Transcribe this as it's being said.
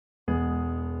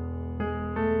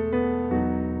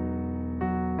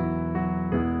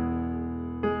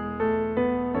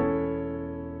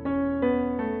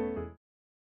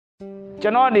ကျွ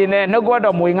န်တော်အနေနဲ့နှုတ်ကပတ်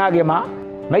တော်မွေငှခင်မှာ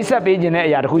မိတ်ဆက်ပေးခြင်းတဲ့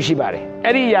အရာတစ်ခုရှိပါတယ်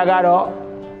အဲ့ဒီအရာကတော့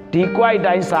ဒီကွိုက်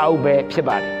တိုင်းစာအုပ်ပဲဖြစ်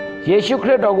ပါတယ်ယေရှုခ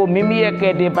ရစ်တော်ကိုမိမိရဲ့က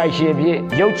ယ်တင်ပိုင်ရှင်ဖြစ်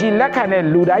ယုံကြည်လက်ခံတဲ့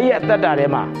လူတိုင်းရဲ့အသက်တာထဲ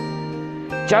မှာ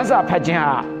ကျမ်းစာဖတ်ခြင်း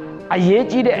ဟာအရေး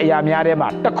ကြီးတဲ့အရာများထဲမှာ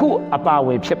တစ်ခုအပါအဝ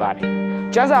င်ဖြစ်ပါတယ်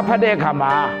ကျမ်းစာဖတ်တဲ့အခါ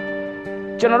မှာ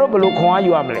ကျွန်တော်တို့ဘယ်လိုခွန်အား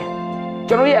ယူရမလဲ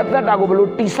ကျွန်တော်ရဲ့အသက်တာကိုဘယ်လို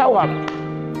တိဆောက်ရမလဲ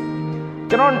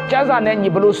ကျွန်တော်ကျမ်းစာနဲ့ညီ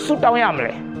ဘယ်လိုဆုတောင်းရမ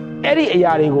လဲအဲ့ဒီအ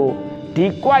ရာတွေကိုဒီ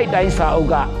ကွိုက်တိုင်းစာအုပ်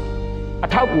ကအ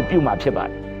ထောက်အကူပြုမှာဖြစ်ပါတ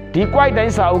ယ်ဒီကွိုက်တို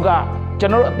င်းစာအုပ်ကကျွ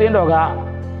န်တော်တို့အသင်းတော်က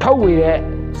ထုတ်ဝေတဲ့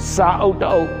စာအုပ်တ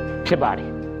အုပ်ဖြစ်ပါတယ်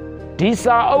ဒီ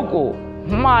စာအုပ်ကို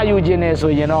မှာယူခြင်းနဲ့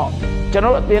ဆိုရင်တော့ကျွန်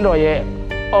တော်တို့အသင်းတော်ရဲ့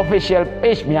official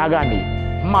page များကနေ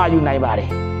မှာယူနိုင်ပါတယ်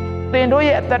သင်တို့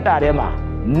ရဲ့အသက်တာထဲမှာ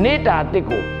နေတာအသစ်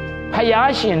ကို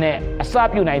ဖျားရှင်နဲ့အစ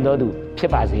ပြုနိုင်တော်သူဖြ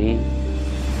စ်ပါစေ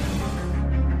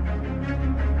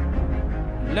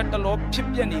လက်တလောဖြစ်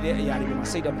ပြနေတဲ့အရာတွေကိုမှ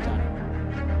စိတ်တော့မကြဘူး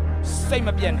စိတ်မ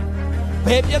ပြတ်နဲ့ဘ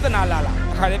ယ်ပြဿနာလာ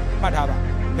အခါလေးမှတ်ထားပါ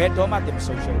ဘယ်တော့မှတင်မ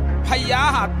ဆုံးရှုံးဖယား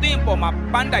ဟာတင့်ပေါ်မှာ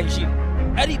ပန်းတိုင်ရှိတယ်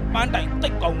အဲ့ဒီပန်းတိုင်တိ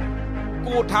တ်ကောင်းတယ်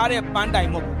ကိုထားတဲ့ပန်းတိုင်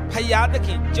မဟုတ်ဘူးဖယားသခ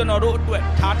င်ကျွန်တော်တို့အတွက်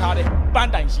ထားတဲ့ပ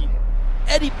န်းတိုင်ရှိတယ်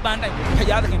အဲ့ဒီပန်းတိုင်ကိုဖ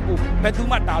ယားသခင်ပို့ဘယ်သူ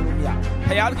မှတားလို့မရဖ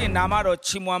ယားသခင်နာမတော်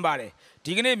ချီးမွမ်းပါတယ်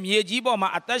ဒီကနေ့မြေကြီးပေါ်မှာ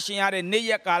အသက်ရှင်ရတဲ့နေ့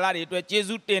ရက်ကာလတွေအတွက်ယေ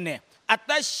ရှုတင်တယ်အသ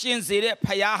က်ရှင်စေတဲ့ဖ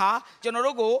ယားဟာကျွန်တော်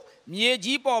တို့ကိုမြေ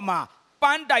ကြီးပေါ်မှာပ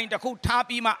န်းတိုင်တစ်ခုထား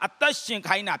ပြီးမှအသက်ရှင်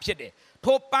ခိုင်းတာဖြစ်တယ်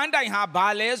ထိုပန်းတိုင်ဟာဘာ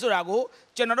လဲဆိုတာကို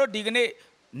ကျွန်တော်တို့ဒီကနေ့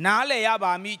နားလည်ရ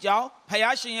ပါမိကြောင်းဖ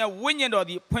ယားရှင်ရဲ့ဝိညာဉ်တော်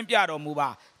သည်ဖွင့်ပြတော်မူပါ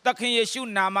သခင်ယေရှု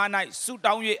နာမ၌ဆု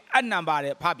တောင်း၍အနံပါတ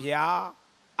ယ်ဖဖျား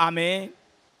အာမင်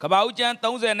ကပ္ပဦးကျမ်း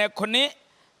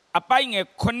39အပိုက်ငယ်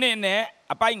9နဲ့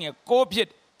အပိုက်ငယ်9ဖြစ်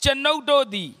ကျွန်ုပ်တို့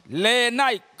သည်လယ်၌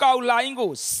ကောက်လိုင်း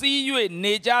ကိုစီး၍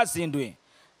နေကြစဉ်တွင်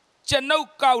ကျွန်ုပ်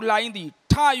ကောက်လိုင်းသည်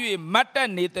ထ၍မတ်တက်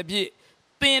နေသဖြင့်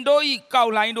သင်တို့၏ကော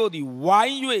က်လိုင်းတို့သည်ဝို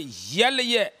င်း၍ရက်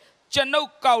လျက်ကျွန်ုပ်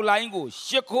ကောက်လိုင်းကို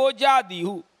ရှ िख ိုးကြသည်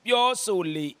ဟုပြောဆို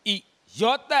လေ၏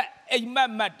ယောသက်အိမ်မ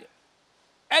က်မတ်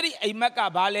အဲ့ဒီအိမ်မက်က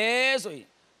ဘာလဲဆိုရင်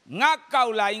ငါကော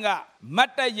က်လိုင်းကမ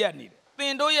တ်တက်ရက်နေတယ်သ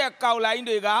င်တို့ရဲ့ကောက်လိုင်း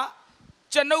တွေက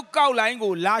ကျွန်ုပ်ကောက်လိုင်း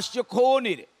ကိုလာရှ िख ိုး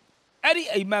နေတယ်အဲ့ဒီ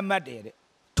အိမ်မက်မတ်တယ်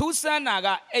ထူးဆန်းတာက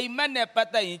အိမ်မက်နဲ့ပတ်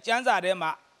သက်ရင်ကျမ်းစာထဲ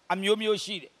မှာအမျိုးမျိုး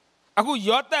ရှိတယ်အခု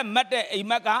ယောသက်မတ်တဲ့အိမ်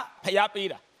မက်ကဖျားပေး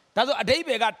တာဒါဆိုအဓိပ္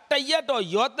ပာယ်ကတရက်တော့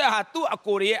ယောသက်ဟာသူ့အ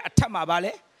ကိုရဲ့အထက်မှာပါ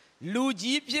လေလူ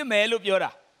ကြီးဖြစ်မယ်လို့ပြော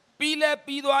တာပြီးလဲ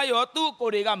ပြီးသွားရောသူ့အကို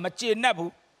တွေကမကျေနပ်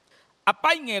ဘူးအ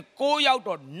ပိုက်ငယ်6ရောက်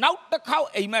တော့နောက်တစ်ခေါက်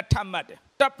အိမ်မက်ထပ်မှတ်တယ်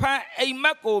တဖန်အိမ်မ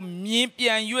က်ကိုမြင်ပြ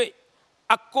န်၍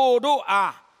အကိုတို့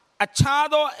အားအခြား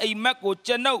သောအိမ်မက်ကို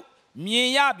ကျွန်ုပ်မြင်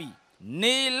ရပြီ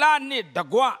နေလနှင့်တ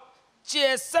ကွကျဲ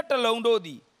7လုံးတို့သ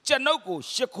ည်ကျွန်ုပ်ကို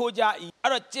ရှ िख ိုးကြ၏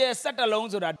အဲ့တော့ကျဲ7လုံး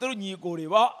ဆိုတာသူတို့ညီကိုတွေ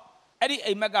ပေါ့အဲ့ဒီ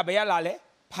အိမ်မက်ကဘယ်ရလာလဲ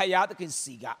ဖယားသခင်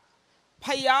စီကဖ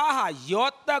ယားဟာယော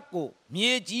သက်ကို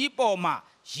မြေကြီးပေါ်မှာ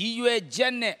ရည်ရွယ်ချ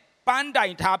က်နဲ့ပန်းတို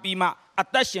င်ထားပြီးမှအ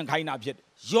သက်ရှင်ခိုင်းတာဖြစ်တယ်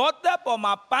ယောသက်ပေါ်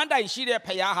မှာပန်းတိုင်ရှိတဲ့ဖ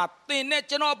ယားဟာသင်နဲ့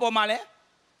ကျွန်တော်ပေါ်မှာလဲ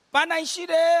ပန်းတိုင်ရှိ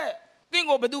တယ်သင်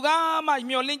ကိုဘယ်သူကမှ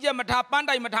မျောလင့်ချက်မထားပန်း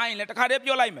တိုင်မထားရင်လည်းတခါတည်း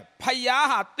ပြောလိုက်မယ်ဖယား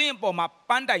ဟာသင်ပေါ်မှာ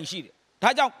ပန်းတိုင်ရှိတယ်ဒါ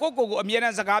ကြောင့်ကိုအမြဲတ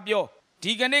မ်းစကားပြော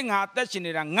ဒီကနေ့ငါအသက်ရှင်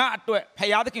နေတာငါအတွက်ဖ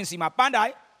ယားသခင်စီမှာပန်းတို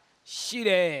င်ရှိ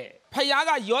တယ်ဖယား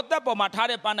ကယောသက်ပေါ်မှာထား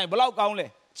တဲ့ပန်းတိုင်ဘလောက်ကောင်းလဲ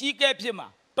ကြီးကဲဖြစ်မှာ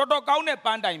တော်တော်ကောင်းတဲ့ပ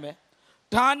န်းတိုင်ပဲ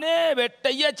ဒါနဲ့ပဲတ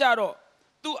ရက်ကြတော့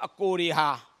သူ့အကိုတွေဟာ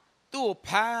သူ့ကိုဖ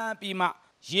မ်းပြီးမှ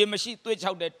ရေမရှိသွေး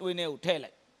ချောက်တဲ့တွင်းထဲကိုထည့်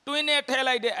လိုက်တွင်းထဲထည့်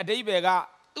လိုက်တဲ့အဓိပ္ပာယ်က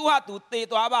သူဟာသူသေ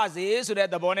သွားပါစေဆိုတဲ့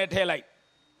သဘောနဲ့ထည့်လိုက်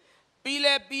ပြီး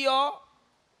လဲပြီးရော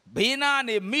ဘေးနား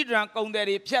နေမိဒရန်ကုံတယ်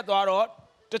တွေဖြတ်သွားတော့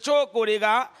တချို့ကိုတွေက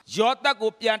ယောသက်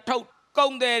ကိုပြန်ထုတ်ကုံ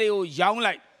တယ်တွေကိုရောင်း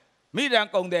လိုက်မိဒရန်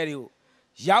ကုံတယ်တွေကို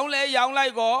ရောင်းလို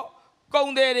က်ကောကုံ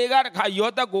တယ်တွေကတခါယော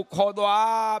သက်ကိုခေါ်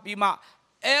သွားပြီးမှ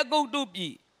အဲဂုတ်တုပြ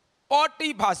ည်ပေါတိ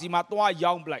ဖာစီမှာသွား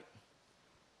ရောင်းပလိုက်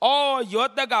အော်ယော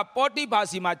သက်ကပေါတိဖာ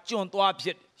စီမှာကျွံသွားဖြ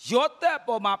စ်ယောသက်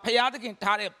ပေါ်မှာဖယားသခင်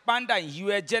ထားတဲ့ပန်းတိုင်ရွ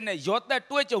ယ်ချက်နဲ့ယောသက်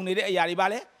တွေ့ကြုံနေတဲ့အရာတွေပါ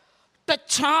လေတ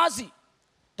ခြားစီ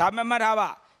ဒါမှမထားပါ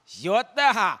ယောသ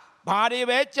က်ဟာဘာတွေ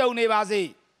ပဲကြုံနေပါစေ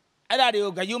အဲ့ဒါတွေ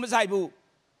ကိုဂယုမဆိုင်ဘူး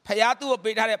ဖယားသူ့ကို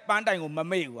ပေးထားတဲ့ပန်းတိုင်ကိုမ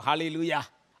မေ့ဘူးဟာလေလုယာ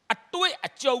အတွေ့အ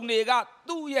ကြုံတွေက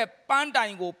သူ့ရဲ့ပန်းတို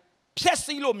င်ကိုဖျက်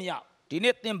ဆီးလို့မရဒီ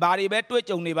နေ့သင်ဘာတွေပဲတွေ့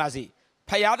ကြုံနေပါစေ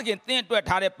ဖယားသခင်သင်အတွက်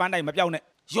ထားတဲ့ပန်းတိုင်မပြောင်းနဲ့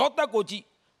ယောသက်ကိုကြည့်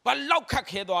ဘလောက်ခက်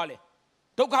ခဲသွားလဲ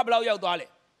ဒုက္ခဘလောက်ရောက်သွားလဲ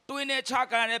တွင်းနဲ့ခြား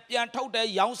ကန်နဲ့ပြန်ထုတ်တယ်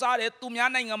ရောင်းစားတယ်သူများ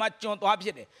နိုင်ငံမှာကျွံသွားဖြ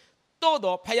စ်တယ်တိုး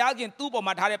တော့ဖယားခင်သူ့ပေါ်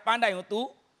မှာထားတဲ့ပန်းတိုင်ကို तू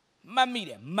မှတ်မိ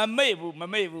တယ်မမေ့ဘူး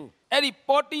အဲ့ဒီ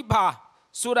ပေါတိဖာ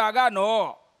ဆိုတာကတော့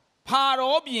ဖာ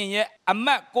ရောပြင်ရဲ့အမ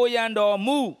တ်ကိုရန်တော်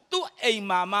မူသူ့အိမ်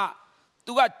မှာမှ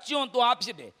तू ကကျွံသွားဖြ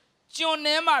စ်တယ်ကျွံ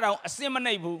ထဲမှာတော့အစင်မ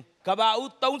နှိပ်ဘူးကဘာဦး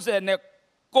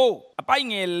39အပိုက်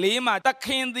ငယ်4မှာတခ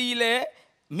င်သည်လဲ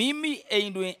မိမိအိ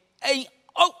မ်တွင်အိမ်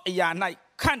အုပ်အရာ၌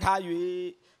看他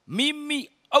与秘密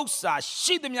奥萨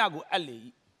西的面个阿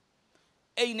里，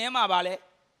哎年嘛吧嘞，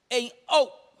哎奥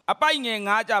阿拜年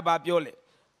俺家把表嘞，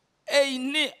哎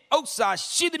你奥萨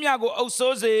西的面个奥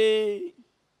索子，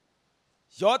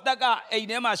要大家哎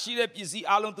年嘛西的比西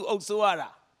阿龙都奥索啊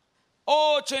啦，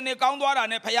哦，前年讲多啦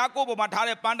呢，拍下过不嘛他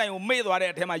的班单有没多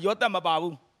嘞，他嘛要得嘛巴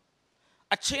布，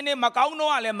啊前年嘛讲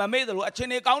多嘞嘛没得路，啊前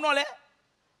年讲多嘞，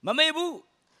嘛没布，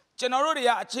ကျွန်တော်တို့တွေ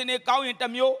ကအချင်းတွေကောင်းရင်တ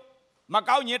စ်မျိုးမ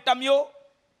ကောင်းရင်တစ်မျိုး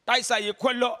တိုက်ဆိုင်ရခွ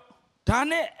က်လို့ဒါ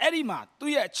နဲ့အဲ့ဒီမှာ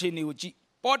သူ့ရဲ့အချင်းတွေကိုကြည့်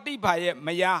ပေါတိဖာရဲ့မ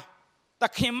ယားတ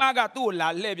ခင်မကသူ့ကိုလာ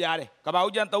လှည့်ပြားတယ်ကပ္ပ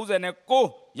ဦးကျမ်း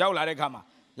39ရောက်လာတဲ့ခါမှာ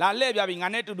လာလှည့်ပြားပြီးငါ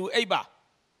နဲ့တူတူအိပ်ပါ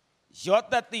ယော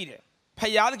သက်သိတယ်ဖ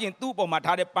ယားသခင်သူ့အပေါ်မှာ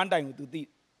ထားတဲ့ပန်းတိုင်ကိုသူသိ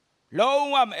လုံး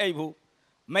ဝမအိပ်ဘူး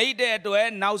မိတ်တဲ့အတွက်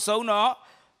နောက်ဆုံးတော့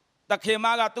တခင်မ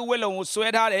ကသူ့ဝက်လုံကိုဆွဲ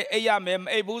ထားတယ်အိပ်ရမယ်မ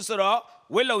အိပ်ဘူးဆိုတော့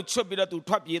ဝက်လုံချွတ်ပြီးတော့သူ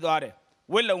ထွက်ပြေးသွားတယ်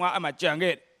ဝက်လုံကအမှကြံ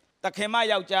ခဲ့တခင်မ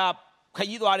ယောက်ျားခ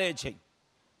ရီးသွားတဲ့အချိန်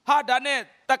ဟာဒါနဲ့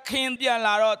တခင်ပြန်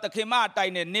လာတော့တခင်မအတို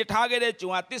င်နဲ့နေထားခဲ့တဲ့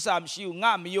ဂျုံကတစ္ဆာမရှိဘူး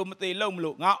ငါမယိုမသေးလို့မ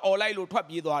လို့ငါអော်လိုက်လို့ထွက်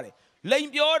ပြေးသွားတယ်လိန်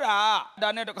ပြောတာဒါ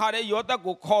နဲ့တခါတည်းယောသက်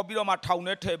ကိုခေါ်ပြီးတော့မှထောင်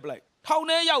ထဲထည့်ပလိုက်ထောင်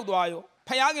ထဲရောက်သွားရောဖ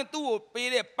ယားခင်သူ့ကိုပေး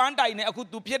တဲ့ပန်းတိုင်နဲ့အခု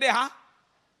သူဖြစ်တဲ့ဟာ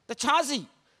တခြားစီ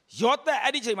ယောသက်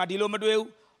အဲ့ဒီချိန်မှာဒီလိုမတွေ့ဘူး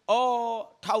အော်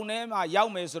ထောင်ထဲမှာရော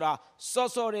က်မယ်ဆိုတာစော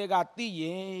စောတွေကသိရ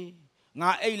င်ငါ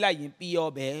အိတ်လိုက်ရင်ပြီးရော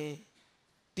ပဲ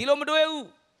ဒီလိုမတွေ့ဘူး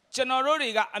ကျွန်တော်တို့တွေ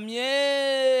ကအမြဲ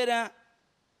တမ်း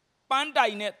ပန်းတို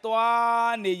င်နဲ့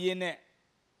သွားနေရင်းနဲ့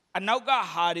အနောက်က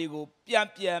ဟာတွေကိုပြန်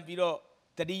ပြီးတော့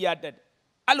တတိယတက်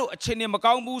အဲ့လိုအချင်းတွေမ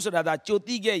ကောင်းဘူးဆိုတာဒါကြို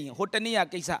တိခဲ့ရင်ဟိုတနေ့က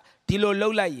ကိစ္စဒီလိုလှု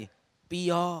ပ်လိုက်ရင်ပြီး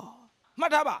ရောမှ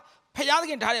တ်ထားပါဖယားသ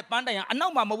ခင်ထားတဲ့ပန်းတိုင်ကအနော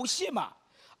က်မှာမဟုတ်ဘူးရှေ့မှာ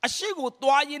အရှိကို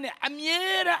သွားရင်းနဲ့အမြဲ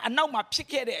တမ်းအနောက်မှာဖြစ်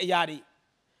ခဲ့တဲ့အရာတွေ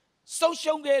ဆုံး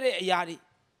ရှုံးခဲ့တဲ့အရာတွေ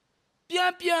ပြ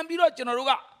န်ပြီးတော့ကျွန်တော်တို့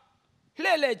ကလှ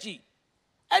ည့်ကြည့်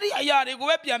အဲ့ဒီအရာတွေကို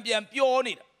ပဲပြန်ပြော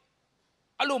နေတာ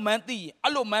အဲ့လိုမှန်းသိ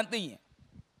ရင်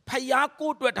ဖယားကို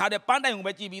တွေ့ထားတဲ့ပန်းတိုင်ကို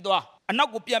ပဲကြည့်ပြီးသွားအနော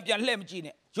က်ကိုပြန်လှည့်မကြည့်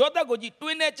နဲ့ယောသက်ကိုကြည့်တွ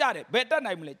င်းနဲ့ကြတယ်ဘယ်တက်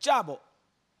နိုင်မလဲကြပေါ့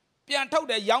ပြန်ထုတ်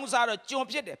တယ်ရောင်းစားတော့ကျွန်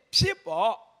ဖြစ်တယ်ဖြစ်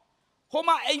ပေါ့ဟို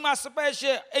မှာအိမ်မှာ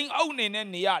special အိမ်အုပ်နေနဲ့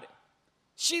နေရတယ်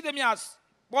ရှိသမျှ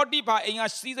ပေါ်တိဖာအိမ်က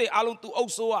စီးစိမ်အားလုံးသူအု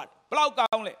ပ်ဆိုးရတယ်ဘလောက်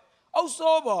ကောင်းလဲအုပ်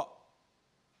ဆိုးပေါ့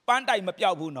ပန်းတိုင်မ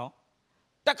ပြောက်ဘူးနော်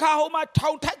တခါဟိုမှာထော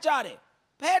င်ထက်ကြတယ်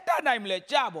ဘယ်တက်နိုင်မလဲ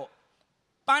ကြပေါ့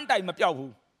ပန်းတိုင်မပြောက်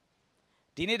ဘူး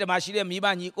ဒီနေ့ဓမ္မရှိတဲ့မိဘ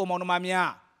ညီကိုမောင်နှမ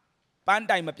များပန်း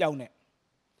တိုင်မပြောက်နဲ့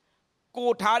ကို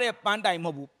ထားတဲ့ပန်းတိုင်မ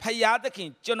ဟုတ်ဘူးဖယားသခင်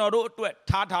ကျွန်တော်တို့အတွက်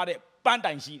ထားတဲ့ပန်း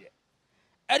တိုင်ရှိတယ်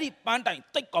အဲ့ဒီပန်းတိုင်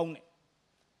တိတ်ကောင်းတယ်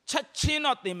ချက်ချင်း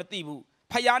တော့သင်မသိဘူး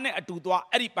ဖယားနဲ့အတူသွား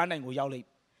အဲ့ဒီပန်းတိုင်ကိုရောက်လိုက်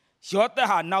ယောသက်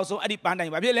ဟာနောက်ဆုံးအဲ့ဒီပန်းတို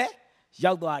င်ဘာဖြစ်လဲ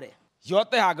ရောက်သွားတယ်ယော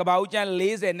သက်ဟာကပ္ပဦးကျမ်း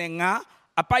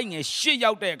45အပိုက်ငယ်8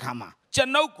ရောက်တဲ့အခါမှာကျွ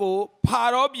န်ုပ်ကိုဖာ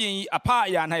ရောပြင်ကြီးအဖ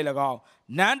အရာ၌၎င်း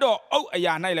နန်းတော်အုပ်အ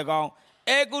ရာ၌၎င်း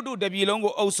အေဂုတုတပြည်လုံး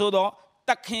ကိုအုပ်ဆိုးသော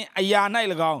တခင်အရာ၌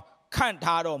၎င်းခန့်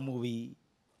ထားတော်မူပြီ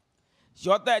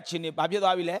ယောသက်ချင်းနေဘာဖြစ်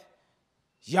သွားပြီလဲ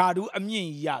ယာဒူးအမြင့်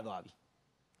ရသွားပြီ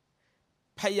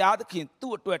ဖယားသခင်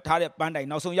သူ့အတွက်ထားတဲ့ပန်းတိုင်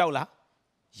နောက်ဆုံးရောက်လာ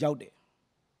ရောက်တယ်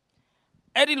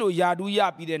အဲ့ဒီလိုယာဒူးရ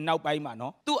ပြီးတဲ့နောက်ပိုင်းမှာ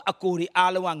နော်သူ့အကိုတွေ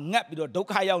အားလုံးကငတ်ပြီးတော့ဒုက္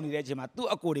ခရောက်နေတဲ့အချိန်မှာသူ့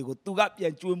အကိုတွေကိုသူကပြ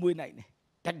န်ကျွေးမွေးနိုင်တယ်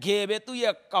တကယ်ပဲသူ့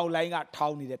ရဲ့ကောက်လိုင်းကထော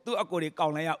င်းနေတယ်သူ့အကိုတွေကော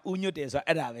က်လိုင်းကဥညွတ်တယ်ဆို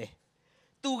အဲ့ဒါပဲ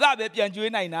သူကပဲပြန်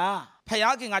ကျွေးနိုင်တာဖ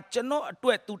ယားခင်ကကျွန်တော်အတွ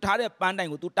က်သူထားတဲ့ပန်းတိုင်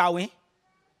ကိုသူတာဝန်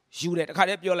ယူတယ်တခါ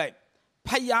တည်းပြောလိုက်ဖ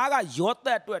ယားကယောသ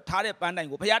က်အတွက်ထားတဲ့ပန်းတိုင်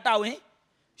ကိုဖယားတာဝန်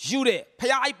ယူတယ်ဖ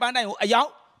ယားအဲ့ပန်းတိုင်ကိုအရောက်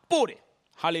ပို့တယ်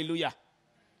ဟာလေလုယာ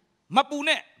မပူ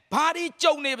နဲ့ဘာဒီ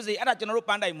ကြုံနေပါစေအဲ့ဒါကျွန်တော်တို့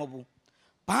ပန်းတိုင်မဟုတ်ဘူး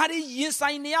ဘာဒီရင်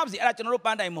ဆိုင်နေရပါစေအဲ့ဒါကျွန်တော်တို့ပ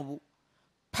န်းတိုင်မဟုတ်ဘူး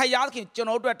ဖယားခင်ကျွန်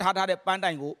တော်တို့အတွက်ထားတဲ့ပန်း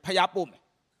တိုင်ကိုဖယားပို့မယ်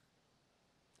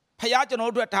ဖယားကျွန်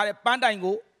တော်တို့အတွက်ထားတဲ့ပန်းတိုင်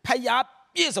ကိုဖယား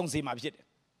ပြည့်စုံစေမှာဖြစ်တယ်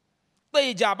သေ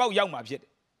ချာပေါက်ရောက်မှာဖြစ်တယ်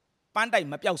ပန်းတိုင်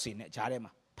မပြောက်စေနဲ့ဂျားထဲ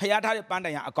မှာဖယားထားတဲ့ပန်း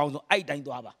တိုင်ကအကောင်ဆုံးအဲ့တိုင်း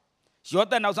သွားပါယော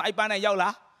သက်နောက်ဆုံးအဲ့ပန်းတိုင်ရောက်လာ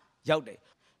ရောက်တယ်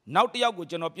နောက်တစ်ယောက်ကို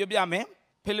ကျွန်တော်ပြောပြမယ်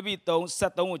ဖိလိပ္ပိ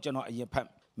3:73ကိုကျွန်တော်အရင်ဖတ်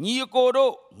ညီအကို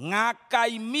တို့ငါကြို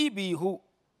င်မိပြီဟု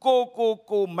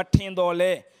ကိုမထင်တော်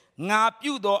လဲငါ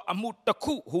ပြုသောအမှုတစ်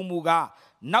ခုဟူမူကား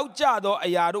နောက်ကျသောအ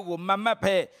ရာတို့ကိုမမတ်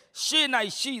ဖဲရှေ့၌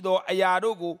ရှိသောအရာ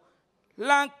တို့ကို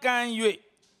လှမ်းကမ်း၍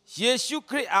ယေရှု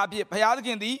ခရစ်အားဖြင့်ဘုရားသခ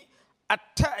င်သည်အ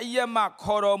ထက်အရက်မှ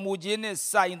ခေါ်တော်မူခြင်းနှင့်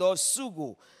ဆိုင်သောဆု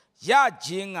ကိုရခြ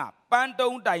င်းကပန်း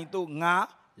တုံးတိုင်သို့ငါ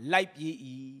လိုက်ပြေး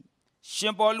၏ရှ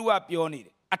င်ပေါလုကပြောနေတ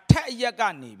ယ်အထက်အရက်က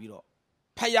နေပြီးတော့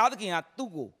ဘုရားသခင်ကသူ့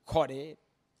ကိုခေါ်တယ်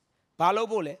ဘာလို့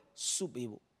ဖို့လဲဆုပေး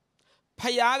ဖို့ဘု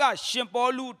ရားကရှင်ပေါ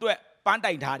လုအတွက်ပန်း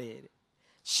တိုင်ထားတယ်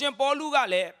ရှင်ပေါလုက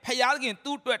လည်းဘုရားသခင်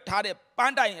သူ့အတွက်ထားတဲ့ပ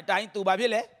န်းတိုင်အတိုင်းသူဘာဖြ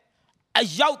စ်လဲအ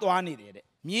ရောက်သွားနေတယ်တဲ့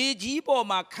မြေကြီးပေါ်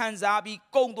မှာခံစားပြီး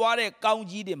ကုံသွားတဲ့ကောင်း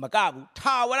ကြီးတွေမကဘူး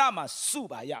ထာဝရမှာစု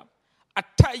ပါရအ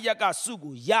ထက်ရက်ကစု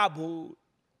ကိုရဖို့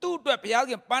သူ့အတွက်ဘုရား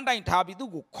ခင်ပန်းတိုင်ထားပြီးသူ့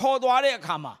ကိုခေါ်သွားတဲ့အ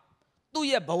ခါမှာသူ့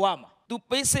ရဲ့ဘဝမှာသူ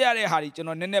ပေးဆက်ရတဲ့ဟာတွေကျွန်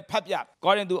တော်နည်းနည်းဖတ်ပြ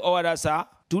ကောရိန္သုဩဝါဒစာ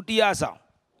ဒုတိယဆောင်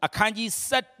အခန်းကြီး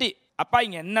7အပိုက်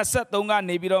ငယ်23က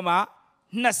နေပြီးတော့မှ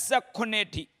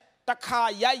29ထိတစ်ခါ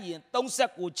ရိုက်ရင်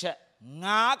39ချက်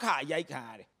9ခါရိုက်ခံ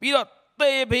ရတယ်ပြီးတော့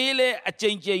သေဘေးလဲအကြိ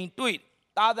မ်ကြိမ်တွေ့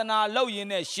သာသနာလုပ်ရင်း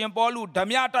နဲ့ရှင်ပေါလုဓ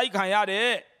မြတိုက်ခံရတ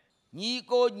ယ်ညီ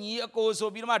ကိုညီအကိုဆို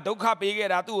ပြီးတော့မှဒုက္ခပေးခဲ့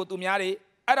တာသူ့ကိုသူများတွေ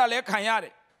အဲ့ဒါလဲခံရတ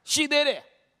ယ်ရှိသေးတယ်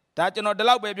ဒါကျွန်တော်ဒီ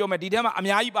လောက်ပဲပြောမယ်ဒီထဲမှာအ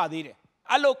များကြီးပါသေးတယ်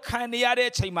အဲ့လိုခံနေရတဲ့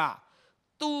အချိန်မှာ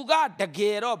သူကတက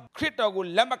ယ်တော့ခရစ်တော်ကို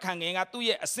လက်မခံခင်ကသူ့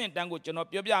ရဲ့အဆင့်တန်းကိုကျွန်တော်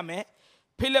ပြောပြမယ်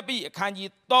ဖိလိပ္ပိအခန်းကြီး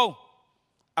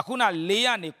3အခုန4က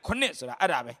နေ9ဆိုတာအဲ့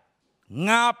ဒါပဲ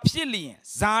ငါဖြစ်လျင်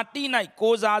ဇာတိ၌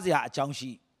ကိုးစားစရာအကြောင်း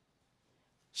ရှိ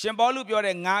ရှင်ပေါလုပြောတ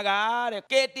ယ်ငါကတဲ့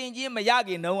ကဲတင်ချင်းမရခ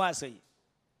င်နှုံးရဆိုရင်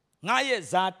ငါရဲ့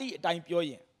ဇာတိအတိုင်းပြော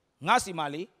ရင်ငါစီမ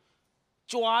လေး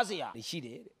ကြွားစရာရှိတ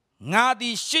ယ်တဲ့ငါသ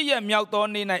ည်8ရက်မြောက်သော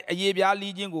နေ့၌အယေပြား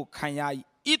လီးခြင်းကိုခံရ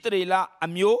၏ဣသရေလအ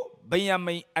မျိုးဗိယ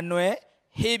မိန်အနွယ်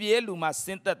ဟေဘရဲလူမှဆ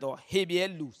င်းသက်သောဟေဘရဲ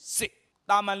လူစစ်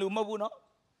တာမန်လူမဟုတ်ဘူးနော်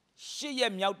8ရ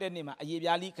က်မြောက်တဲ့နေ့မှာအယေ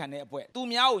ပြားလီးခံတဲ့အပွဲသူ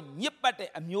များကိုညစ်ပတ်တဲ့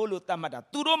အမျိုးလို့သတ်မှတ်တာ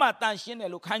သူတို့မှတန်ရှင်းတ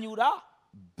ယ်လို့ခံယူတာ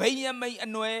ဗိယမိန်အ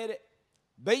နွယ်တဲ့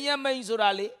ဗိယမိန်ဆိုတာ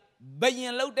လေဘယ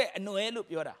င်လောက်တဲ့အနွယ်လို့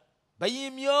ပြောတာဘယ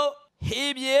င်မျိုးဟေ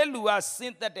ဘရဲလူကဆ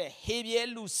င်းသက်တဲ့ဟေဘရဲ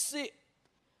လူစစ်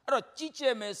အဲ့တော့ကြီးကျ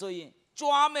ယ်မယ်ဆိုရင်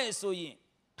ကြွားမယ်ဆိုရင်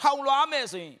ထောင်လွှားမယ်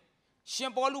ဆိုရင်ရှ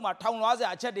င်ပေါလုမှာထောင်လွှားစရာ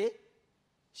အချက်တွေ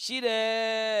ရှိတ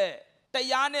ယ်တ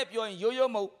ရားနဲ့ပြောရင်ရိုး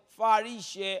ရိုးမဟုတ်ဖာရိ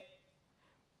ရှဲ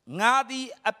ငါသည်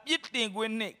အပြစ်တင်ခွ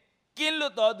င့်နှင့်ကင်းလွ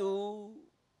တ်တော်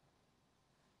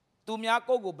သူများ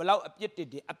ကိုယ့်ကိုဘလောက်အပြစ်တင်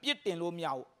အပြစ်တင်လို့မရ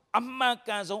ဘူးအမှန်က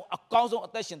န်ဆုံးအကောင်းဆုံးအ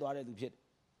သက်ရှင်သွားတဲ့သူဖြစ်တယ်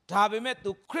ဒါပေမဲ့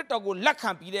သူခရစ်တော်ကိုလက်ခံ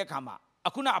ပြီးတဲ့အခါမှာအ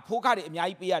ခုနအဖိုးခတွေအများ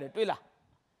ကြီးပေးရတယ်တွေ့လား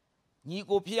ညီ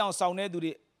ကိုဖြစ်အောင်ဆောင်တဲ့သူ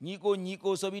တွေညီ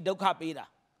ကိုဆိုပြီးဒုက္ခပေးတာ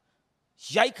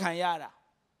ရိုက်ခံရတာ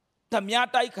ဓမြ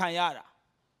တိုက်ခံရတာ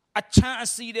အချမ်းအ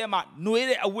စီးထဲမှာနှွေး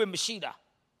တဲ့အဝတ်မရှိတာ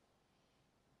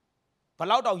ဘ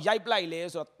လောက်တောင်ရိုက်ပလိုက်လဲ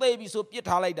ဆိုတော့သေပြီဆိုပြစ်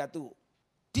ထားလိုက်တာသူ့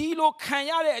ဒီလိုခံ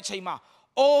ရတဲ့အချိန်မှာ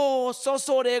အိုး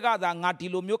စောတဲ့ကသာငါဒီ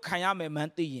လိုမျိုးခံရမယ်မှ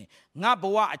န်းသိရင်ငါဘ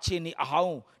ဝအခြေအနေအဟော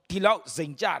င်းဒီလောက်စိ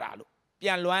န်ကြတာလို့ပြ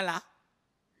န်လွမ်းလား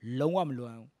လုံးဝမလွ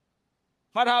မ်းဘူး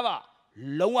မှတ်ထားပါ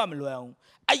လုံးဝမလွမ်းဘူး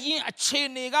အရင်အခြေ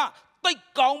အနေကတိတ်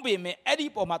ကောင်းပေမဲ့အဲ့ဒီ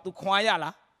ပေါ်မှာ तू ခွာရ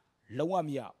လားလုံးဝမ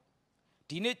ရ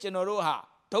ဒီနေ့ကျွန်တော်တို့ဟာ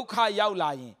ဒုက္ခရောက်လာ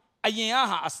ရင်အရင်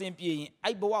ဟာအစဉ်ပြေရင်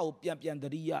အဲ့ဘဝကိုပြန်သ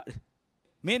တိရတယ်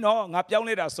မင်းတော့ငါပြောင်း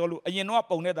နေတာဆိုလို့အရင်တော့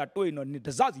ပုံနေတာတွေ့ရင်တော့တ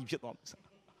စစီဖြစ်သွားမှာ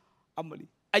အမလီ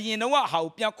အရင်တော့ဟာကို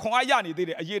ပြန်ခွန်အားရနေသေး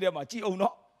တယ်အရေးထဲမှာကြည်အောင်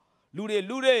တော့လူ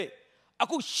တွေအ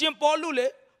ခုရှင်ပေါလုလေ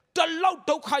တလောက်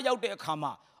ဒုက္ခရောက်တဲ့အခါ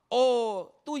မှာအိုး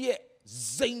သူ့ရဲ့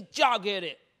ဇိမ်ကြခဲ့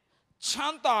တဲ့ချ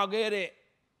မ်းသာခဲ့တဲ့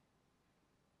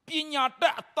ပညာတ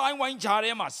တ်အတိုင်းဝိုင်းကြား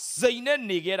ထဲမှာဇိမ်နဲ့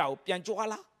နေခဲ့တာကိုပြန်ကြွား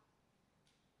လား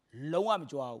လုံးဝမ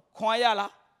ကြွားဘူးခွန်အားရ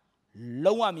လား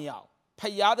လုံးဝမရဘူးဖ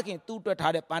ယားသခင်သူ့အတွက်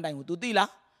ထားတဲ့ပန်းတိုင်ကို तू သိလား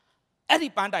အဲ့ဒီ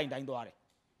ပန်းတိုင်တိုင်းသွားတယ်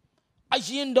အရ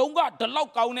င်တုန်းကဒီလော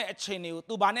က်ကောင်းတဲ့အချိန်တွေကို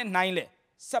तू ဘာနဲ့နိုင်လဲ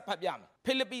ဆက်ဖတ်ပြမယ်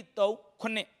ဖိလိပ္ပိ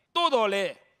3:9တိုးတော်လဲ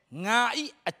ငါဤ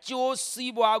အကျိုး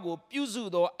စီးပွားကိုပြုစု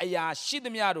သောအရာရှိသ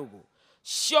မျှတို့ကို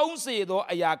ရှုံးစေသော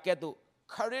အရာကဲ့သို့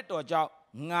ခရစ်တော်ကြောင့်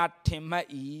ငါထင်မှတ်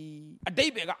၏အတိ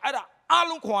တ်ပဲကအဲ့ဒါအ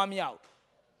လုံးခွန်အားမရဘူး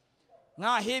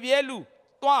ငါဟေဘရဲလူ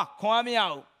တွားခွန်အားမရ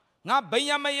ဘူးငါဗိ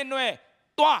ယမိန်နွယ်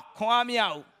တွားခွန်အားမရ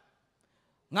ဘူး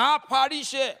ငါဖာရိ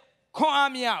ရှဲခွန်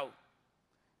အားမရဘူး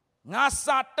ငါ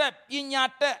စာတက်ပညာ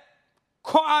တက်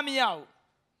ခွန်အားမရဘူး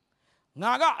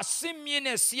ငါကအစင်မြင့်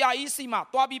နဲ့ဆရာကြီးစီမှာ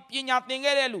တွားပြီးပညာသင်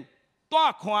ခဲ့တဲ့လူ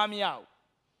တွားခွန်အားမရဘူး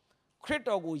ခရစ်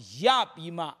တော်ကိုယ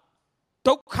ပြီးမှ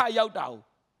ဒုက္ခရောက်တာကို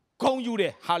ဂုဏ်ယူတ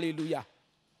ယ်ဟာလေလုယာ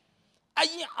အ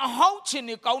ရင်အဟောင်းချင်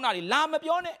နေကောင်းတာတွေလာမ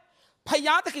ပြောနဲ့ဖ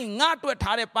ယားသခင်ငါအတွက်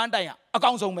ထားတဲ့ပန်းတိုင်ကအ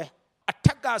ကောင်းဆုံးပဲအထ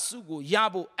က်ကစုကိုရ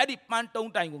ဖို့အဲ့ဒီပန်း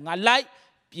တုံးတိုင်ကိုငါလိုက်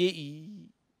ပြေး၏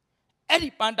အဲ့ဒီ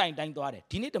ပန်းတိုင်တိုင်းသွားတယ်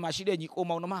ဒီနေ့ဓမ္မရှိတဲ့ညီကို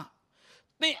မောင်နှမ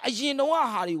သင်အရင်တော့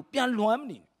ဟာတွေကိုပြန်လွမ်းမ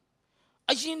နေ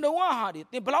အရင်တော့ဟာတွေ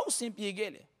သင်ဘလောက်အဆင်ပြေခဲ့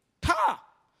လဲထား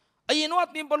အရင်တော့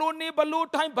သင်ဘလို့နေဘလို့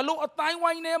တိုင်းဘလို့အတိုင်း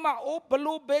ဝိုင်းထဲမှာအိုးဘ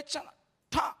လို့ပဲချမ်း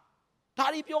ထားဒါ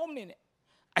တွေပြောမနေနဲ့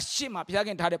အရှိမဘုရားခ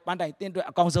င်ထားတဲ့ပန်းတိုင်သင်အတွက်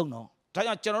အကောင်းဆုံးနော်ဒါ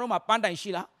ကြောင့်ကျွန်တော်တို့မှာပန်းတိုင်ရှိ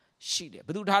လားရှိတယ်ဘ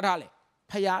ယ်သူထားလဲ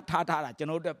ဖယားထားတာကျွန်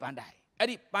တော်တို့အတွက်ပန်းတိုင်အဲ့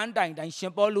ဒီပန်းတိုင်တိုင်းရှ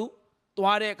င်ပေါလု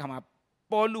သွားတဲ့အခါမှာ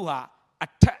ပေါလုဟာအ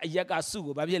ထက်အရက်ကစု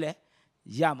ကိုဘာဖြစ်လဲ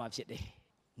ရမှာဖြစ်တယ်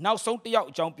နောက်ဆုံးတစ်ယောက်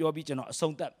အကြောင်းပြောပြီးကျွန်တော်အ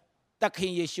ဆုံးသတ်သခ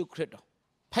င်ယေရှုခရစ်တော်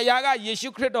ဖခင်ကယေရှု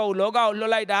ခရစ်တော်ကိုလောကကိုလွှ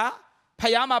တ်လိုက်တာဖ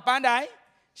ခင်မှာပန်းတိုင်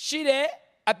ရှိတယ်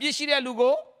အပြစ်ရှိတဲ့လူ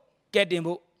ကိုကယ်တင်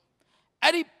ဖို့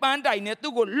အဲ့ဒီပန်းတိုင်နဲ့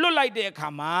သူ့ကိုလွှတ်လိုက်တဲ့အခါ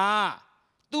မှာ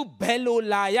သူဘယ်လို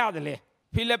လာရတယ်လဲ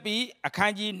ဖိလိပ္ပိအခ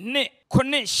န်းကြီး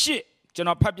2:8ကျွန်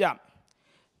တော်ဖတ်ပြ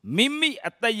မိမိ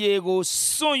အတရေကို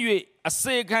စွန့်၍အ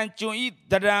စေခံကျွန်ဤ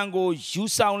တရံကိုယူ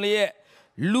ဆောင်လျက်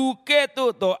လူကဲ့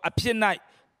သို့သောအဖြစ်၌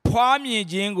ဖွားမြင်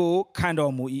ခြင်းကိုခံ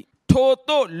တော်မူ၏ထို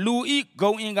သို့လူဤ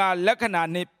ဂုံအင်္ဂါလက္ခဏာ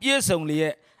နှင့်ပြည့်စုံလျ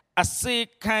က်အစေ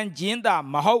ခံခြင်းသာ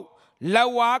မဟုတ်လ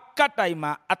က်ဝါးကတ်တိုင်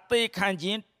မှာအသေးခံခြ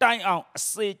င်းတိုင်အောင်အ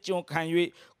စေကျွန်ခံ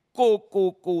၍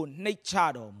ကိုနှိတ်ချ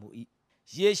တော်မူ၏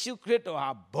ယေရှုခရစ်တော်ဟာ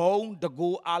ဘုံတ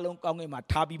ကိုးအလုံးကောင်းကင်မှာ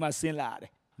ထားပြီးမှဆင်းလာတ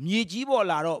ယ်မြေကြီးပေါ်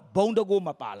လာတော့ဘုံတကိုးမ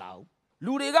ပါလာဘူး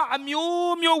လူတွေကအ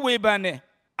မျိုးမျိုးဝေဖန်တယ်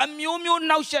အမျိုးမျိုး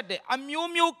နှောက်ယှက်တယ်အမျိုး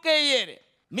မျိုးကဲ့ရဲ့တယ်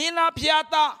မင်းလားဖျား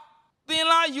သားသင်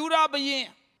လားယူဒဘရင်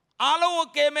အားလုံးကို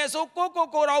ကယ်မယ်ဆိုကို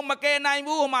တော့မကယ်နိုင်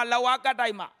ဘူးဟိုမှာလက်ဝါးကတ်တို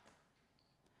င်မှာ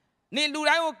နေလူ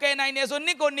တိုင်းကိုကယ်နိုင်တယ်ဆို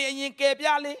နှစ်ကိုနေအရင်ကယ်ပြ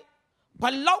လေဘ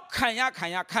လောက်ခံလား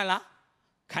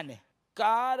ခံတယ်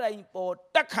ကားတိုင်းပေါ်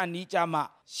တက်ခံနီးကြမှာ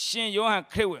ရှင်ယောဟန်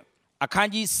ခရစ်ဝင်အခန်း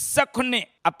ကြီး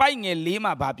19အပိုက်ငယ်4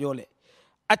မှာဗာပြောလေ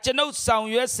အကျွန်ုပ်ဆောင်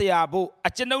ရွက်เสียဖို့အ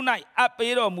ကျွန်ုပ်၌အပ်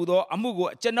ပေးတော်မူသောအမှုကို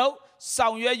အကျွန်ုပ်ဆော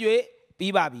င်ရွက်၍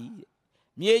ပြီးပါပြီ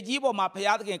မြေကြီးပေါ်မှာဘု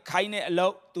ရားသခင်ခိုင်းတဲ့အလု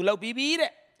ပ်သူလုပ်ပြီးပြီ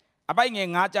တဲ့အပိုက်ငယ်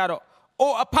9ကြတော့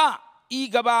အိုအဖဤ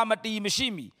ကဘာမတီမရှိ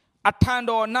မီအထံ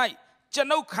တော်၌ကျွ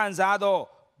န်ုပ်ခံစားသော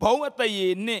ဘုံအတရေ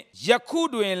နှင့်ယခု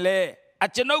တွင်လည်းအ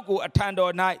ကျွန်ုပ်ကိုအထံ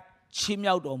တော်၌ချီး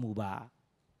မြှောက်တော်မူပါ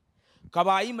က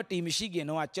ဘာဤမတီမရှိခင်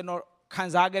တော့ကျွန်တော်ခံ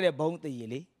စားခဲ့တဲ့ဘုံအတရေ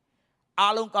လေ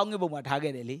အားလုံးကောင်းကင်ဘုံမှာထား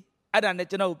ခဲ့တယ်လေအဲ့ဒါနဲ့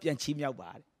ကျွန်တော်ပြန်ချီးမြှောက်ပါ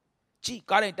တယ်ကြည်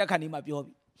ကားတိုင်းတက်ခဏนี้မှာပြော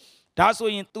ပြီဒါဆို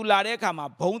ရင်သူလာတဲ့အခါမှာ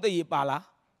ဘုံတရေပါလား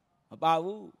မပါ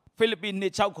ဘူးဖိလိပ္ပိ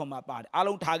2:6ခွန်မှာပါတယ်အား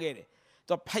လုံးထားခဲ့တယ်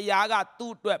သူဖျားက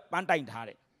သူ့အတွက်ပန်းတိုင်ထားတ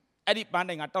ယ်အဲ့ဒီပန်း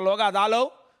တိုင်ကတလောကသားလုံး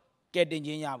ကဲတင်ခြ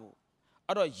င်းရဖို့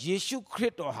အဲ့တော့ယေရှုခရ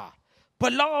စ်တော်ဟာဘ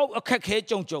လောက်အခက်ခဲ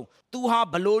ကြုံသူဟာ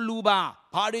ဘလို့လူပါ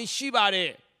ဘာတွေရှိပါတ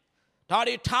ယ်ဒါ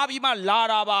တွေထားပြီးမှလာ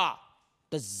တာပါ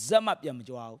တစ်စက်မှပြန်မ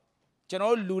ကြွားဘူးကျွန်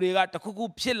တော်လူတွေကတခုခု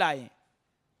ဖြစ်လာရင်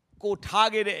ကိုထား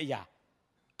ခဲ့တဲ့အရာ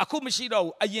အခုမရှိတော့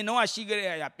ဘူးအရင်တော့ရှိခဲ့တဲ့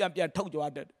အရာပြန်ထုတ်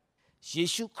ကြွားတတ်ယေ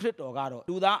ရှုခရစ်တော်ကတော့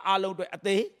လူသားအလုံးအတွက်အ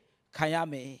သေးခံရ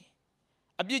မယ်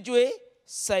အပြစ်ကြွေး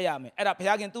ဆက်ရမယ်အဲ့ဒါဘု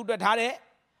ရားခင်သူ့အတွက်ထားတဲ့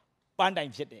ပန်းတို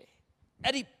င်ဖြစ်တယ်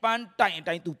အဲ့ဒီပန်းတိုင်အ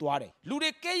တိုင်းသူသွားတယ်လူ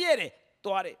တွေကဲ့ရဲ့တယ်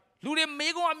သွားတယ်လူတွေ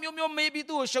မေးခွန်းအမျိုးမျိုးမေးပြီး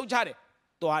သူ့ကိုရှုံချတယ်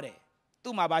သွားတယ်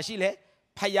သူ့မှာဘာရှိလဲ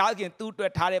ဘုရားခင်သူ့အတွ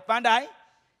က်ထားတဲ့ပန်းတိုင်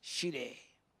ရှိတယ်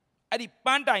အဲ့ဒီပ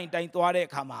န်းတိုင်တိုင်းသွားတဲ့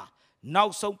အခါမှာနော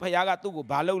က်ဆုံးဘုရားကသူ့ကို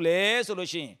ဘာလုပ်လဲဆို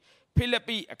လို့ရှိရင်ဖိလိပ္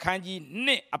ပိအခန်းကြီး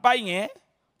1အပိုက်ငယ်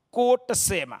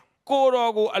9:10မှာကို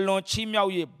တော်ကိုအလွန်ချီးမြှော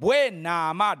က်၍ဘွဲ့နာ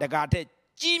မတကားတဲ့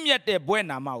ကြီးမြတ်တဲ့ဘွဲ့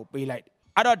နာမကိုပေးလိုက်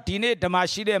အဲ့တော့ဒီနေ့ဓမ္မ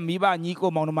ရှိတဲ့မိဘညီကို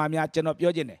မောင်နှမများကျွန်တော်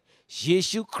ပြောခြင်းတယ်ယေ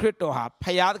ရှုခရစ်တော်ဟာ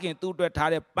ဘုရားသခင်သူ့အတွက်ထား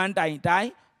တဲ့ပန်းတိုင်တို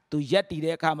င်းသူရက်တည်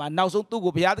တဲ့အခါမှာနောက်ဆုံးသူ့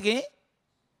ကိုဘုရားသခင်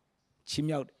ချီး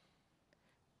မြှောက်တယ်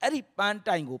အဲ့ဒီပန်း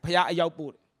တိုင်ကိုဘုရားအရောက်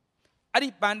ပို့တယ်အဲ့ဒီ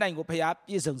ပန်းတိုင်ကိုဘုရား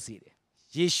ပြည့်စုံစေတယ်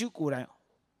ယေရှုကိုယ်တိုင်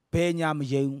ဘယ်ညာမ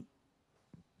ယုံ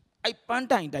အဲ့ပန်း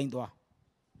တိုင်တိုင်းသွား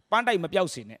ပန်းတိုင်မပြောက်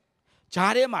စေနဲ့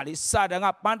ဂျားထဲမှာလေစာတန်က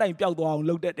ပန်းတိုင်ပျောက်သွားအောင်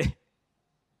လုပ်တတ်တယ်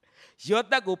ယော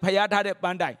သက်ကိုဖျားထားတဲ့ပ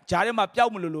န်းတိုင်ဂျားထဲမှာပျော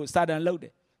က်မလို့စာတန်လုပ်တ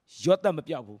ယ်ယောသက်မ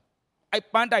ပျောက်ဘူးအဲ့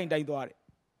ပန်းတိုင်တိုင်းသွားတယ်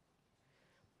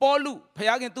ပေါလု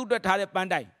ဖျားခင်သူ့အတွက်ထားတဲ့ပန်း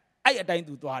တိုင်အဲ့အတိုင်း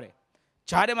သူသွားတယ်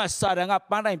ဂျားထဲမှာစာတန်က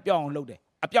ပန်းတိုင်ပျောက်အောင်လုပ်တယ်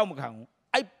အပျောက်မခံဘူး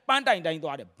အဲ့ပန်းတိုင်တိုင်း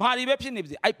သွားတယ်ဘာတွေပဲဖြစ်နေပါ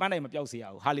စေအဲ့ပန်းတိုင်မပျောက်စေရ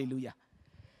ဘူးဟာလေလုယာ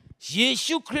ယေ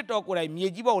ရှုခရစ်တော်ကိုယ်တိုင်မြေ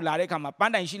ကြီးပေါ်ကိုလာတဲ့အခါမှာပ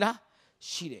န်းတိုင်ရှိလား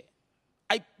ရှိတယ်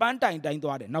အဲ့ပန်းတိုင်တိုင်း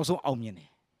သွားတယ်နောက်ဆုံးအောင်မြင်တယ်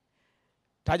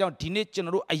ဒါကြောင့်ဒီနေ့ကျွန်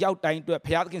တော်တို့အရောက်တိုင်းအတွက်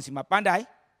ဘုရားသခင်စီမှာပန်းတိုင်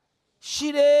ရှိ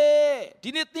တယ်ဒီ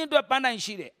နေ့သင်အတွက်ပန်းတိုင်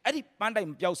ရှိတယ်အဲ့ဒီပန်းတိုင်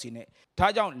မပြောက်စေနဲ့ဒါ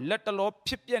ကြောင့်လက်တလော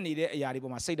ဖြစ်ပြနေတဲ့အရာတွေ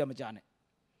ပေါ်မှာစိတ်မကြနဲ့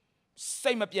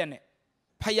စိတ်မပြတ်နဲ့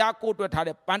ဘုရားကိုယ်အတွက်ထား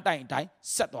တဲ့ပန်းတိုင်အတိုင်း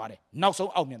ဆက်သွားတယ်နောက်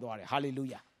ဆုံးအောင်မြင်သွားတယ်ဟာလေလု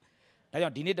ယာဒါကြော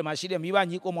င့်ဒီနေ့ဓမ္မရှိတဲ့မိဘ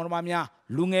ညီကိုမောင်နှမများ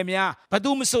လူငယ်များဘ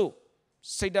သူမဆို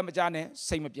စိတ်မကြနဲ့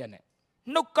စိတ်မပြတ်နဲ့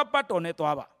နှုတ်ကပတ်တော်နဲ့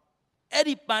သွားပါအဲ့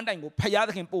ဒီပန်းတိုင်ကိုဘုရားသ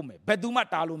ခင်ပို့မယ်ဘယ်သူမှ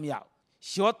တားလို့မရဘူး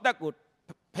ယောသက်ကို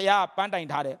ဖျားပန်းတိုင်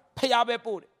ထားတယ်ဖျားပဲ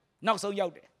ပို့တယ်နောက်ဆုံးရော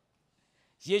က်တယ်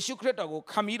ယေရှုခရစ်တော်ကို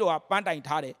ခမည်းတော်ကပန်းတိုင်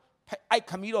ထားတယ်အဲ့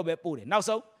ခမည်းတော်ပဲပို့တယ်နောက်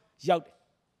ဆုံးရောက်တယ်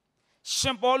ရှ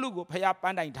င်ပေါလုကိုဖျားပ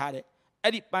န်းတိုင်ထားတယ်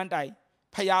အဲ့ဒီပန်းတိုင်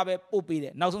ဖျားပဲပို့ပေးတ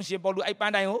ယ်နောက်ဆုံးရှင်ပေါလုအဲ့ပ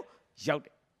န်းတိုင်ကိုရောက်တ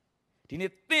ယ်ဒီနေ့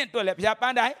သင်အတွက်လည်းဖျားပ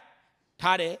န်းတိုင်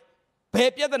ထားတယ်ဘ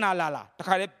ယ်ပြဿနာလာတ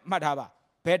ခါလေးမှတ်ထားပါ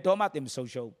ဘယ်တော့မှသင်မဆုံး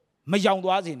ရှုံးမယောင်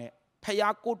သွားစေနဲ့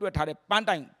ဖျားကိုအတွက်ထားတဲ့ပန်း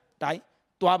တိုင်တိုင်း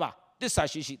သွားပါတစ္ဆာ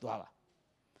ရှိသွားပါ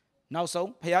နောက်ဆုံး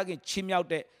ဘုရားခင်ချီးမြှောက်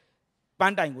တဲ့ပ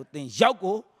န်းတိုင်ကိုသင်ရော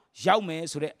က်မယ်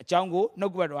ဆိုတဲ့အကြောင်းကိုနှု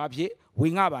တ်ကပတ်တော်အဖြစ်ဝေ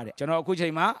ငှပါတယ်ကျွန်တော်အခုချိ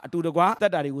န်မှာအတူတကွသ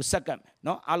က်တာတွေကိုဆက်ကပ်မယ်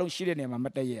နော်အားလုံးရှိတဲ့နေရာမှာမ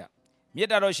တည့်ရမြတ်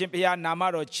တော်ရှင်ဘုရားနာမ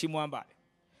တော်ချီးမွမ်းပါတယ်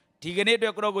ဒီကနေ့အတွ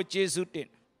က်ကိုရောကိုယေရှုတင်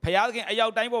ဘုရားခင်အရော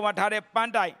က်တိုင်းပေါ်မှာထားတဲ့ပ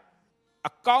န်းတိုင်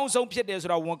အကောင်းဆုံးဖြစ်တယ်ဆို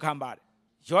တော့ဝန်ခံပါတယ်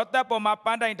ယောသက်ပေါ်မှာပ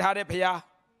န်းတိုင်ထားတဲ့ဘုရား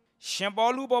ရှင်ပေါ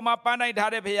လုပေါ်မှာပန်းတိုင်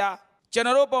ထားတဲ့ဘုရား ကျွန်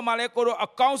တော်တို့ပေါ်မှာလဲကိုရောအ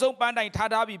ကောင်းဆုံးပန်းတိုင်ထား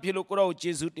ထားပြီးဖြစ်လို့ကိုရောကို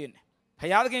ယေရှုတင်တယ်ဖ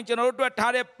ခင်သခင်ကျွန်တော်တို့အတွက်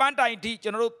ထားတဲ့ပန်းတိုင်ထိကျွ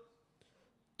န်တော်တို့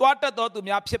တွားတက်တော်သူ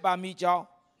များဖြစ်ပါမိကြောင်း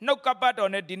နှုတ်ကပတ်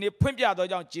တော်နဲ့ဒီနေ့ဖွင့်ပြတော်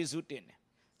ကြောင့်ယေရှုတင်တယ်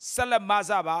ဆက်လက်မ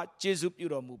ဆပါယေရှုပြု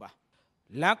တော်မူပါ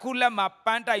လမ်းခုလက်မှာပ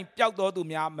န်းတိုင်ပျောက်တော်သူ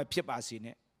များမဖြစ်ပါစေ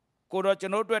နဲ့ကိုရောကျွ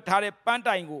န်တော်တို့အတွက်ထားတဲ့ပန်း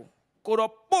တိုင်ကိုကိုရော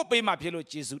ပို့ပေးမှဖြစ်လို့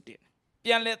ယေရှုတင်ပြ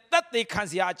န်လဲသက်သေခံ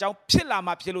စရာအကြောင်းဖြစ်လာ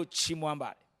မှဖြစ်လို့ချီးမွမ်းပါ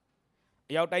တယ်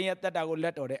အရောက်တိုင်းရဲ့တက်တာကိုလ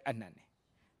က်တော်တဲ့အနံ့နဲ့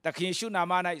သခင်ရှုနာ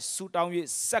မ၌ဆုတောင်း၍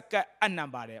စက္ကပ်အနံ့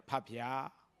ပါတယ်ဖခင်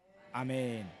အာမ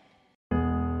င်